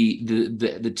 But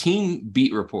the team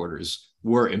beat reporters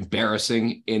were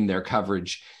embarrassing in their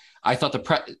coverage. I thought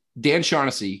Dan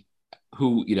Shaughnessy,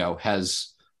 who,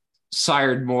 has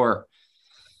sired more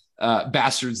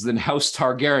bastards than House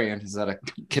Targaryen. Is that a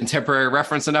contemporary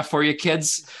reference enough for you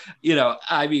kids?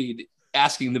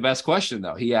 Asking the best question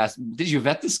though. He asked, did you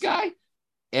vet this guy?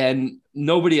 And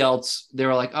nobody else, they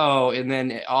were like, oh, and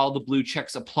then all the blue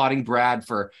checks applauding Brad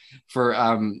for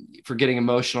getting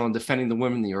emotional and defending the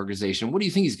women in the organization. What do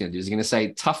you think he's going to do? Is he going to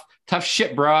say tough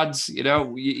shit, broads?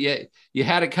 You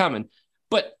had it coming,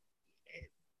 but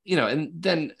and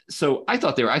then, so I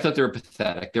thought they were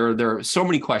pathetic. There are so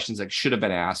many questions that should have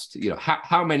been asked.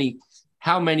 How many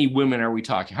women are we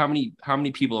talking? How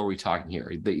many people are we talking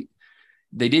here?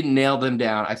 They didn't nail them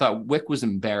down. I thought Wick was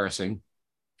embarrassing.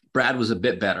 Brad was a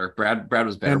bit better. Brad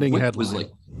was better. Wick was like,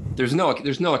 there's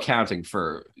no accounting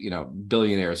for,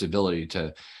 billionaires' ability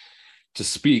to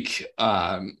speak.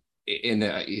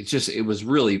 It was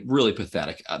really, really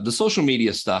pathetic. The social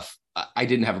media stuff, I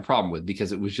didn't have a problem with,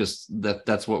 because it was just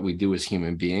that's what we do as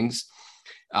human beings.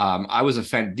 I was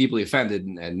deeply offended,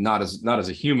 and not as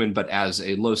a human, but as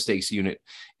a low stakes unit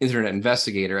internet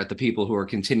investigator, at the people who are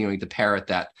continuing to parrot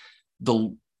that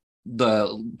the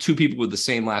two people with the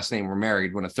same last name were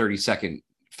married, when a 30-second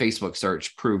Facebook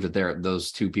search proved that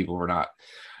those two people were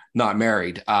not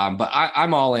married. But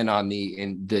I'm all in on the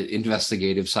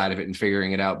investigative side of it and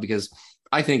figuring it out, because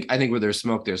I think where there's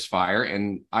smoke, there's fire.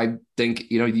 And I think,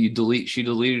 she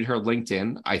deleted her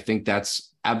LinkedIn. I think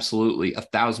that's absolutely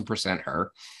 1,000%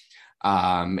 her.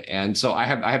 And so I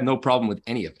have no problem with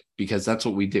any of it, because that's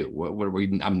what we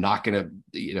do. I'm not going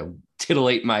to,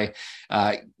 titillate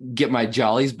get my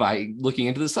jollies by looking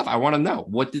into this stuff. I want to know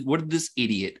what did this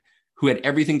idiot who had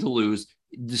everything to lose,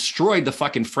 destroyed the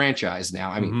fucking franchise. Now,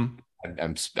 I mean,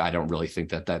 I don't really think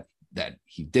that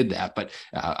he did that, but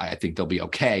I think they'll be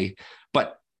okay.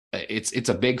 But it's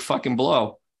a big fucking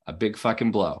blow,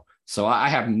 So I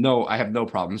have no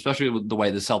problem, especially with the way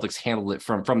the Celtics handled it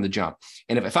from the jump.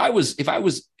 And if I was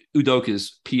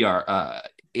Udoka's PR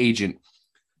agent,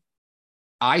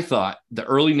 I thought the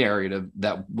early narrative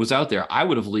that was out there, I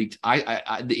would have leaked.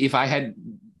 If I had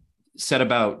set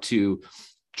about to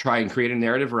try and create a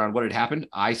narrative around what had happened,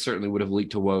 I certainly would have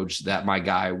leaked to Woj that my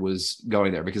guy was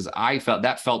going there, because I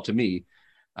felt to me,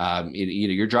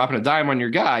 you're dropping a dime on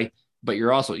your guy, but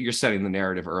you're setting the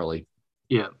narrative early.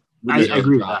 Yeah, I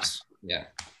agree with that. Yeah.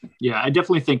 Yeah, I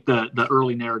definitely think the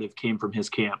early narrative came from his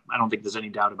camp. I don't think there's any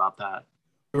doubt about that.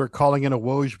 You were calling in a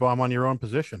Woj bomb on your own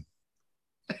position.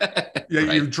 Yeah,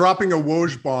 right. You're dropping a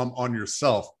Woj bomb on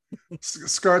yourself.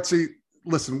 Scartzy,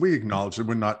 listen, we acknowledge that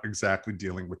we're not exactly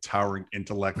dealing with towering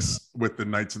intellects with the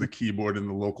Knights of the Keyboard in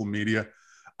the local media.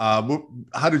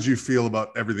 How did you feel about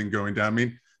everything going down? I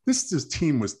mean, this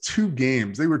team was 2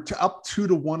 games. They were up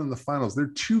 2-1 in the finals. They're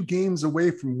 2 games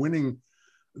away from winning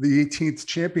the 18th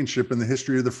championship in the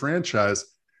history of the franchise.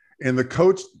 And the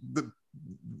coach, the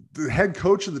head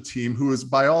coach of the team, who is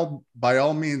by all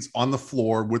means on the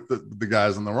floor with the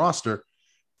guys on the roster,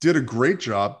 did a great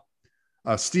job.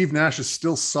 Steve Nash is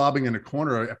still sobbing in a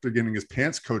corner after getting his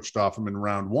pants coached off him in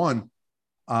round 1.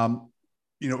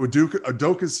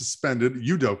 Udoka is suspended.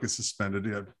 Udoka is suspended.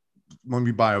 Yeah, let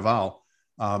me buy a vowel.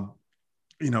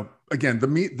 Again,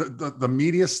 the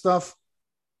media stuff.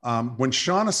 When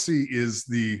Shaughnessy is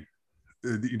the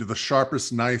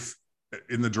sharpest knife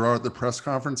in the drawer at the press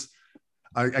conference,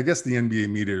 I guess the NBA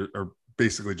media are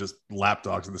basically just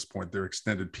lapdogs at this point. They're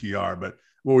extended PR. But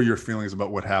what were your feelings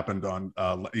about what happened on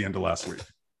the end of last week?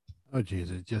 Oh, geez.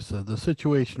 It just the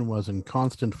situation was in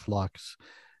constant flux,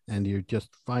 and you just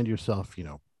find yourself,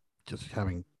 just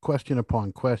having question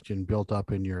upon question built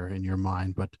up in your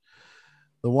mind. But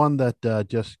the one that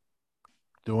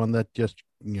just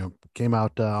came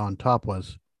out on top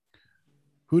was,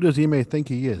 who does Ime think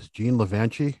he is? Gene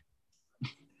Levanchi?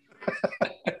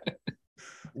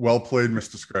 Well played,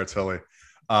 Mr. Scartelli.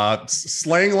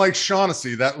 Slaying like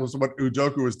Shaughnessy, that was what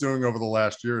Udoka was doing over the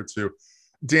last year or two.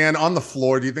 Dan, on the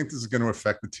floor, do you think this is going to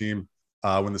affect the team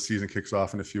when the season kicks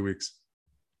off in a few weeks?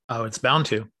 Oh, it's bound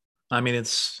to. I mean,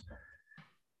 it's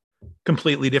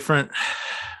completely different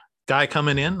guy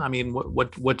coming in. I mean,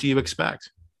 what do you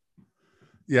expect?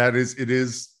 Yeah, it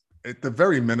is at the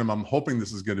very minimum. I'm hoping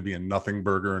this is going to be a nothing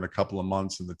burger in a couple of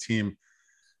months, and the team,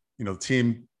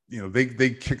 they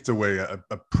kicked away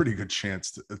a pretty good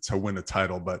chance to win a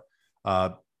title, but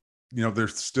they're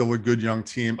still a good young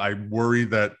team. I worry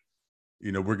that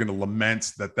we're going to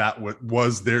lament that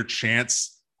was their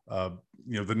chance. The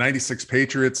 96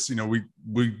 Patriots,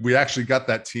 we actually got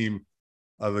that team,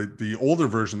 the older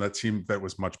version of that team that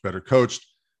was much better coached,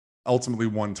 ultimately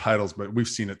won titles, but we've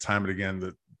seen it time and again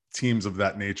that teams of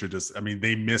that nature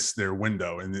they miss their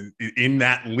window. And in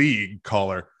that league,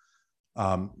 caller,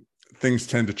 things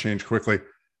tend to change quickly.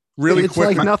 Really it's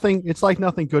quick. like nothing. It's like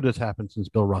nothing good has happened since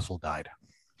Bill Russell died.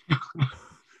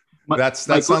 That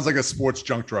sounds like a sports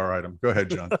junk drawer item. Go ahead,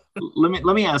 John.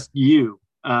 Let me ask you,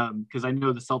 because I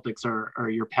know the Celtics are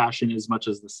your passion as much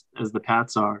as the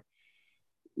Pats are.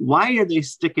 Why are they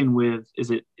sticking with?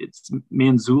 It's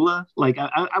Manzula? Like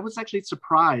I was actually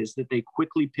surprised that they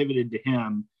quickly pivoted to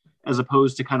him as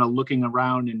opposed to kind of looking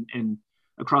around and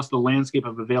across the landscape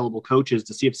of available coaches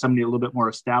to see if somebody a little bit more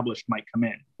established might come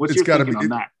in. What's your thinking on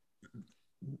that?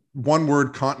 One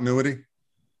word: continuity.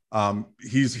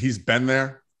 He's been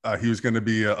there. He was going to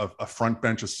be a front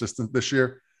bench assistant this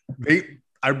year.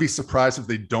 I'd be surprised if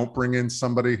they don't bring in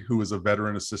somebody who is a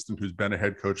veteran assistant who's been a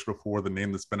head coach before. The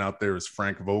name that's been out there is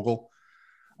Frank Vogel,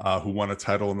 who won a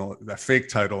title a fake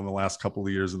title in the last couple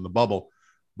of years in the bubble.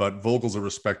 But Vogel's a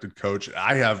respected coach.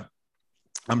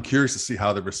 I'm curious to see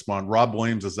how they respond. Rob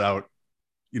Williams is out,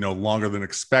 longer than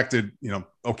expected.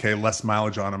 Okay, less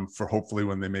mileage on him for hopefully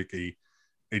when they make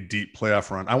a deep playoff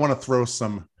run. I want to throw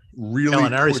some really.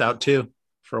 Gallinari's out too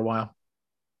for a while.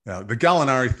 Yeah, the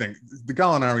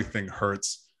Gallinari thing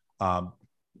hurts.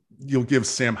 You'll give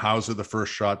Sam Hauser the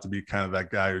first shot to be kind of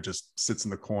that guy who just sits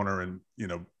in the corner and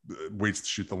waits to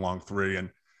shoot the long three.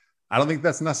 And I don't think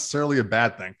that's necessarily a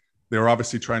bad thing. They were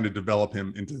obviously trying to develop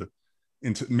him into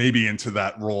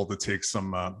that role to take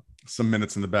some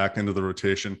minutes in the back end of the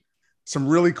rotation. Some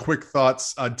really quick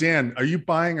thoughts. Dan, are you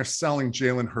buying or selling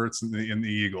Jalen Hurts in the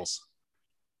Eagles?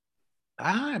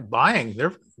 Buying.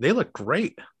 They look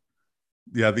great.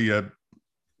 Yeah,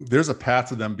 there's a path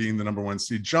to them being the number one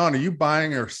seed. John, are you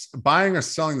buying or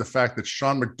selling the fact that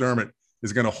Sean McDermott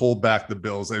is going to hold back the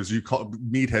Bills, as you call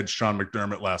meathead Sean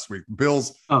McDermott last week?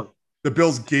 The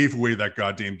Bills gave away that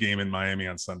goddamn game in Miami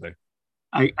on Sunday.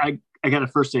 I got to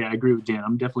first say I agree with Dan.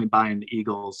 I'm definitely buying the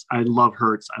Eagles. I love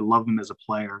Hurts. I love him as a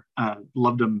player.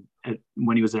 Loved him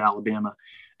when he was at Alabama,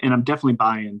 and I'm definitely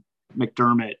buying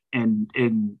McDermott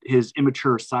and his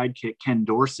immature sidekick Ken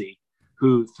Dorsey,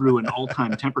 who threw an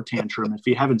all-time temper tantrum. If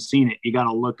you haven't seen it, you got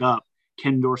to look up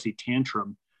Ken Dorsey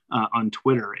tantrum on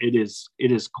Twitter. It is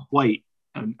quite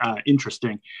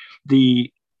interesting.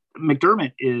 The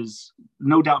McDermott is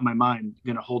no doubt in my mind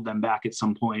going to hold them back at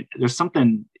some point. There's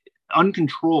something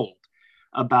uncontrolled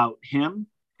about him,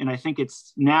 and I think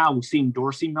it's now seeing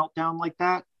Dorsey melt down like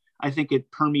that. I think it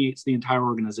permeates the entire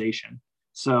organization.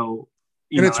 So.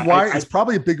 It's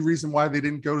probably a big reason why they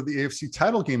didn't go to the AFC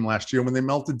title game last year when they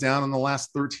melted down in the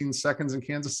last 13 seconds in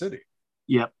Kansas City.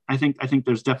 Yep. I think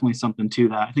there's definitely something to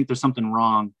that. I think there's something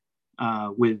wrong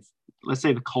with, let's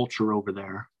say, the culture over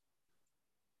there.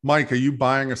 Mike, are you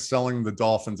buying or selling the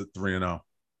Dolphins at 3-0?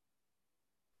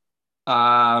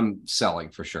 Selling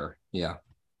for sure. Yeah.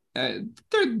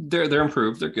 They're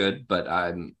improved. They're good, but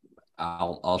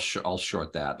I'll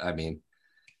short that. I mean,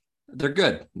 they're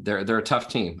good. They're a tough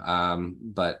team.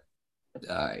 But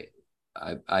I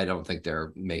don't think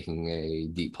they're making a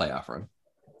deep playoff run.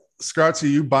 Scarts, are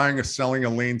you buying or selling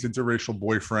Elaine's interracial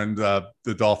boyfriend,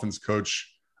 the Dolphins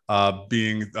coach,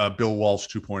 being Bill Walsh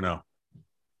 2.0?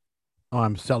 Oh,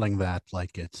 I'm selling that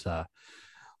like it's a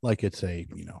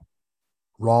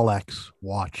Rolex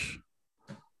watch.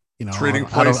 Trading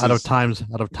places out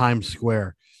of Times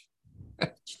Square.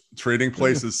 Trading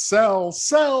places. Sell.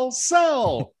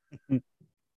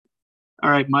 All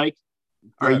right, Mike,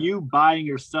 are you buying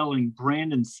or selling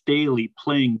Brandon Staley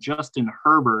playing Justin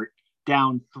Herbert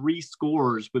down 3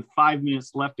 scores with 5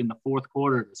 minutes left in the fourth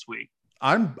quarter this week?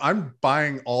 I'm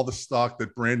buying all the stock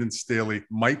that Brandon Staley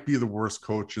might be the worst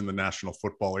coach in the National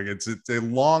Football League. It's a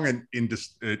long and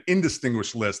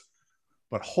indistinguished list,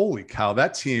 but holy cow,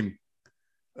 that team,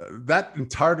 that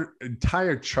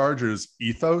entire Chargers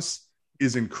ethos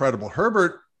is incredible.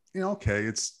 Herbert,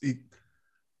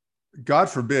 God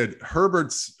forbid,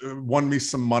 Herbert's won me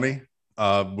some money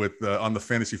with on the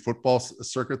fantasy football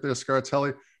circuit there,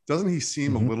 Scartelli. Doesn't he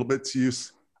seem a little bit to you,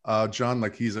 John,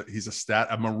 like he's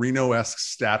a Marino-esque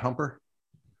stat humper?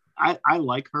 I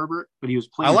like Herbert, but he was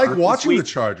playing. I like watching the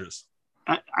Chargers.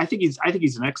 I think he's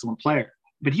an excellent player,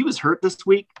 but he was hurt this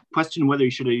week. Question whether he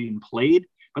should have even played.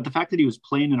 But the fact that he was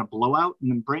playing in a blowout, and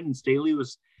then Brandon Staley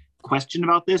was questioned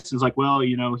about this, is like, well,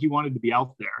 he wanted to be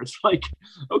out there. It's like,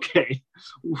 okay,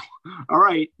 all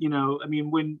right, I mean,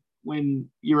 when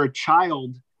you're a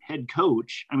child head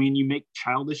coach, I mean, you make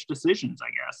childish decisions. I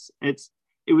guess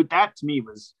that to me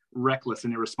was reckless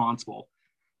and irresponsible.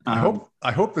 I hope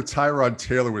that Tyrod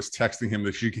Taylor was texting him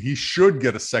that he should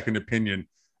get a second opinion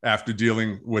after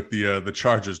dealing with the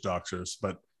Chargers doctors.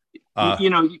 But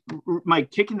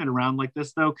Mike, kicking it around like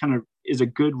this though kind of is a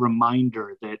good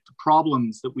reminder that the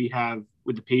problems that we have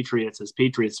with the Patriots as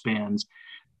Patriots fans,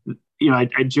 I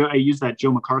used that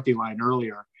Joe McCarthy line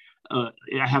earlier.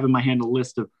 I have in my hand a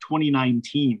list of 29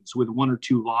 teams with 1 or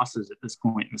 2 losses at this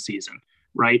point in the season,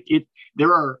 right?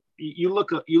 You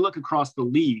look across the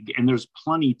league, and there's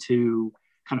plenty to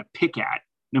kind of pick at,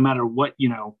 no matter what,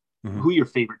 who your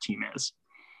favorite team is.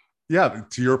 Yeah,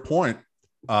 to your point,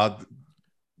 the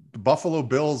Buffalo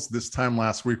Bills this time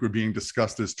last week were being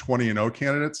discussed as 20-0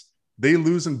 candidates. They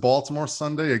lose in Baltimore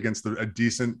Sunday against a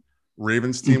decent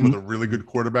Ravens team with a really good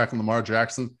quarterback in Lamar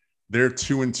Jackson. They're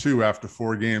 2-2 after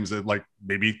 4 games.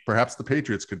 Perhaps the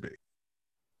Patriots could be.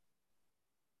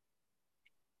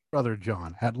 Brother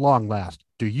John, at long last,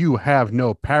 do you have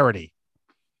no parody?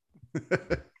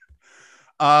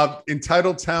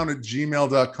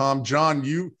 Entitledtown@gmail.com. John,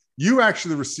 you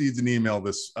actually received an email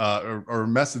or a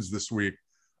message this week.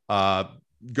 Go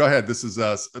ahead. This is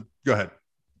us. Go ahead.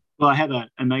 Well, I had a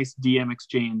nice DM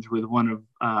exchange with one of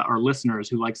our listeners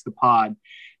who likes the pod,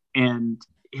 and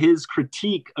his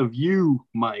critique of you,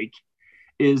 Mike,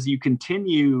 is you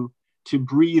continue to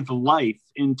breathe life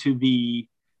into the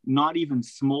not even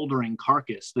smoldering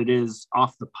carcass that is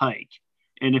Off the Pike.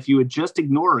 And if you would just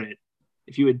ignore it,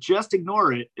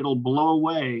 it'll blow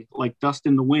away like dust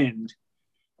in the wind.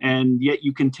 And yet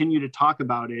you continue to talk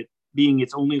about it being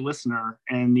its only listener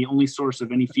and the only source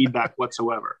of any feedback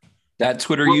whatsoever. That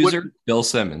Twitter user, Bill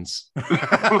Simmons.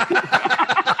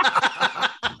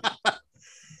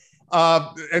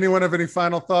 Anyone have any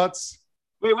final thoughts?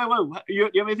 Wait. You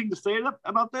have anything to say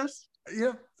about this?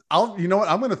 Yeah. You know what?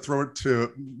 I'm going to throw it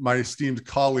to my esteemed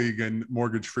colleague in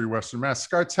Mortgage Free Western Mass,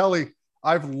 Scartelli.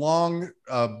 I've long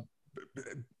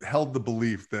held the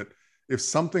belief that if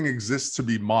something exists to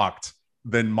be mocked,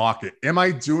 then mock it. Am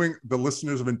I doing the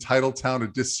listeners of Entitled Town a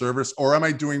disservice, or am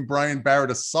I doing Brian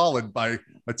Barrett a solid by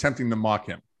attempting to mock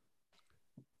him?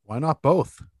 Why not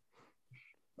both?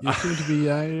 You seem to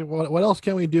be. What else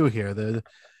can we do here?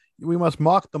 We must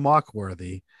mock the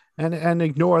mock-worthy and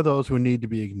ignore those who need to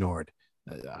be ignored.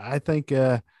 I think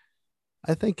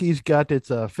he's got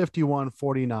it's a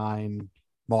 51-49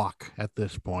 mock at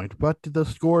this point, but the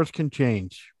scores can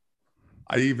change.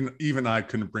 I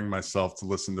couldn't bring myself to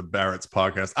listen to Barrett's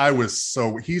podcast.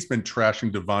 He's been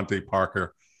trashing Devontae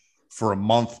Parker for a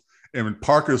month. And in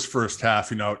Parker's first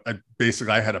half,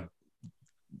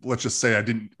 let's just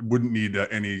say wouldn't need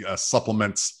any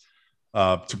supplements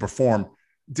to perform.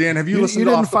 Dan, have you listened?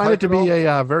 You didn't find it to be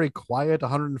a very quiet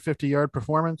 150-yard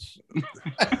performance?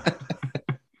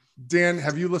 Dan,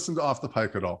 have you listened to Off the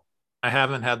Pike at all? I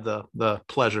haven't had the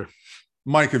pleasure.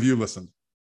 Mike, have you listened?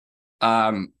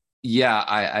 Yeah,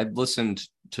 I've listened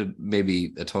to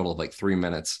maybe a total of like 3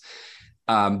 minutes.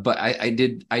 But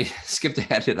I skipped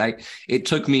ahead and it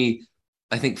took me,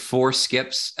 I think, 4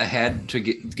 skips ahead to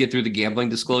get through the gambling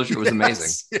disclosure. It was amazing.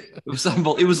 Yes. It was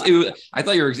unbelievable. I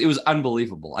thought it was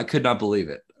unbelievable. I could not believe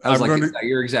it. I was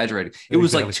you're exaggerating. It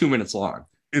was like 2 minutes long.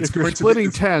 If you're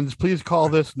splitting tens, please call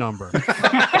this number.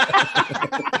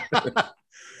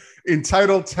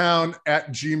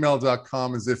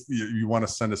 Entitledtown@gmail.com is if you want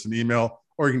to send us an email,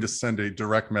 or you can just send a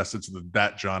direct message to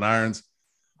that John Irons.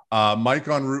 Mike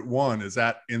on Route 1 is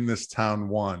at In This Town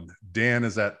 1. Dan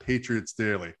is at Patriots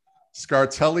Daily.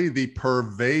 Scartelli, the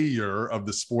purveyor of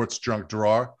the sports junk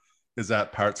drawer, is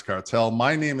at Parts Cartel.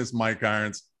 My name is Mike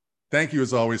Irons. Thank you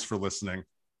as always for listening.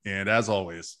 And as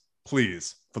always,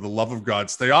 please, for the love of God,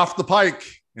 stay off the pike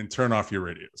and turn off your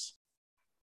radios.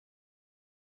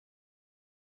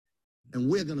 And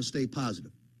we're going to stay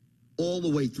positive all the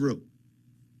way through.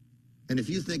 And if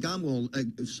you think I'm going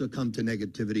to succumb to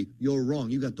negativity, you're wrong.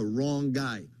 You got the wrong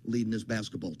guy leading this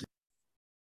basketball team.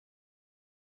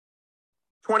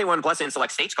 21 plus in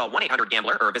select states. Call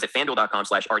 1-800-GAMBLER or visit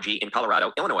FanDuel.com/RG in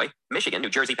Colorado, Illinois, Michigan, New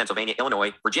Jersey, Pennsylvania,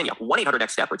 Illinois, Virginia.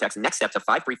 1-800-NEXT-STEP or text NEXT-STEP to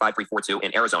 535-342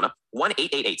 in Arizona.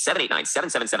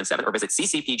 1-888-789-7777 or visit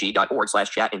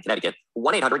ccpg.org/chat in Connecticut.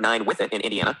 1-800-9-WITH-IT in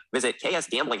Indiana. Visit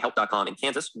ksgamblinghelp.com in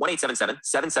Kansas.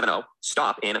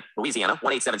 1-877-770-STOP in Louisiana.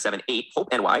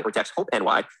 1-877-8-HOPE-NY or text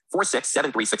HOPE-NY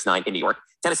 467369 in New York.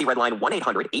 Tennessee Redline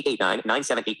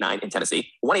 1-800-889-9789 in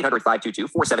Tennessee.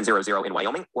 1-800-522-4700 in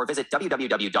Wyoming or visit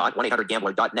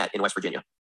www.1800gambler.net in West Virginia.